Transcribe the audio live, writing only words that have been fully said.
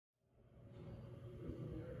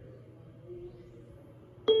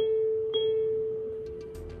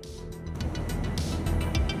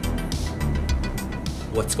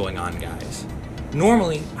what's going on, guys.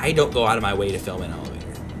 Normally, I don't go out of my way to film an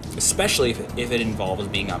elevator, especially if it involves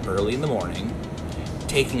being up early in the morning,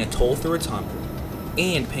 taking a toll through a tunnel,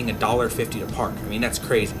 and paying $1.50 to park. I mean, that's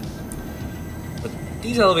crazy. But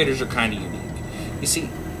these elevators are kind of unique. You see,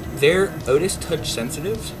 they're Otis touch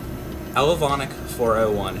sensitives, Elevonic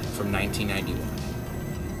 401 from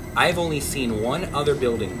 1991. I've only seen one other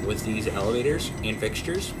building with these elevators and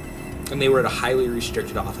fixtures, and they were at a highly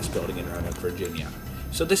restricted office building in Roanoke, Virginia.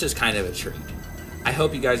 So this is kind of a treat. I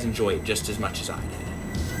hope you guys enjoy it just as much as I did.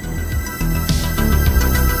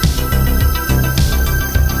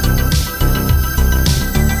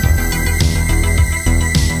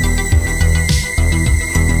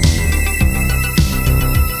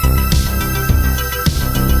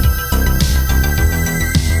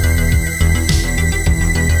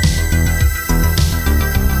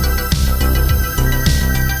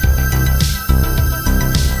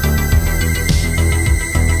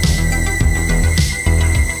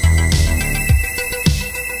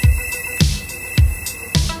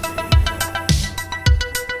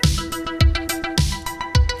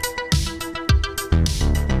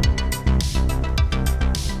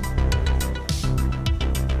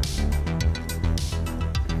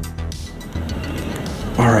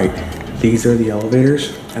 Alright, these are the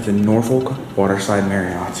elevators at the Norfolk Waterside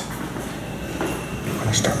Marriott. I'm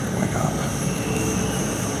gonna start going up,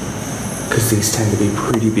 because these tend to be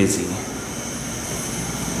pretty busy.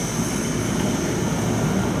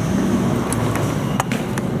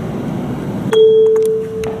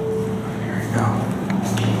 There we go.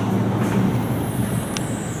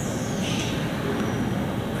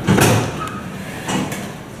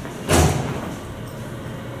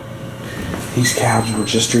 These cabs were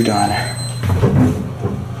just redone.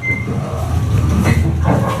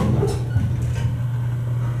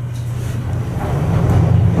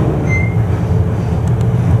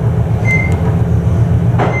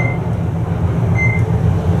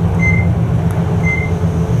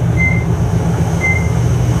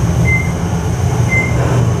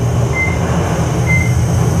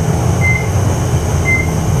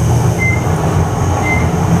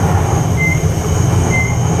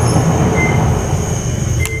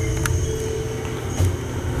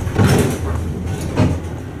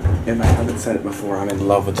 And I haven't said it before, I'm in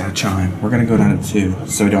love with that chime. We're gonna go down at 2,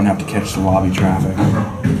 so we don't have to catch the lobby traffic.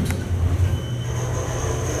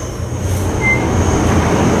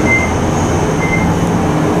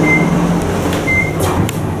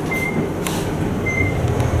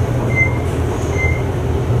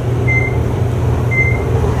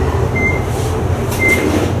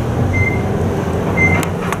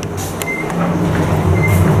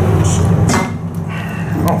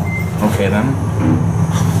 Oh, okay then.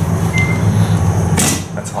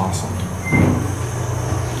 That's awesome.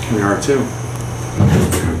 Here we are too.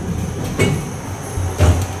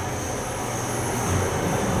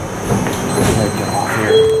 Get off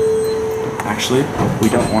here. Actually, we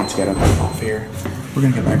don't want to get off here. We're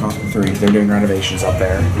gonna get back off at 3. They're doing renovations up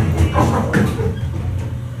there.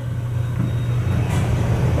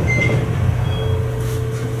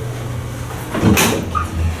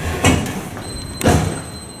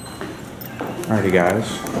 Alrighty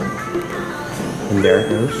guys. And there it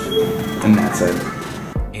goes. And that's it.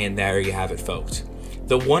 And there you have it, folks.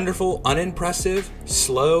 The wonderful, unimpressive,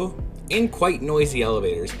 slow, and quite noisy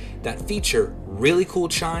elevators that feature really cool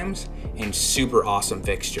chimes and super awesome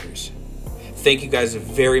fixtures. Thank you guys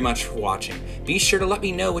very much for watching. Be sure to let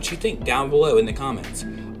me know what you think down below in the comments.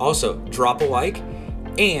 Also, drop a like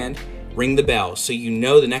and ring the bell so you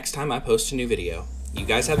know the next time I post a new video. You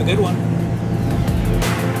guys have a good one.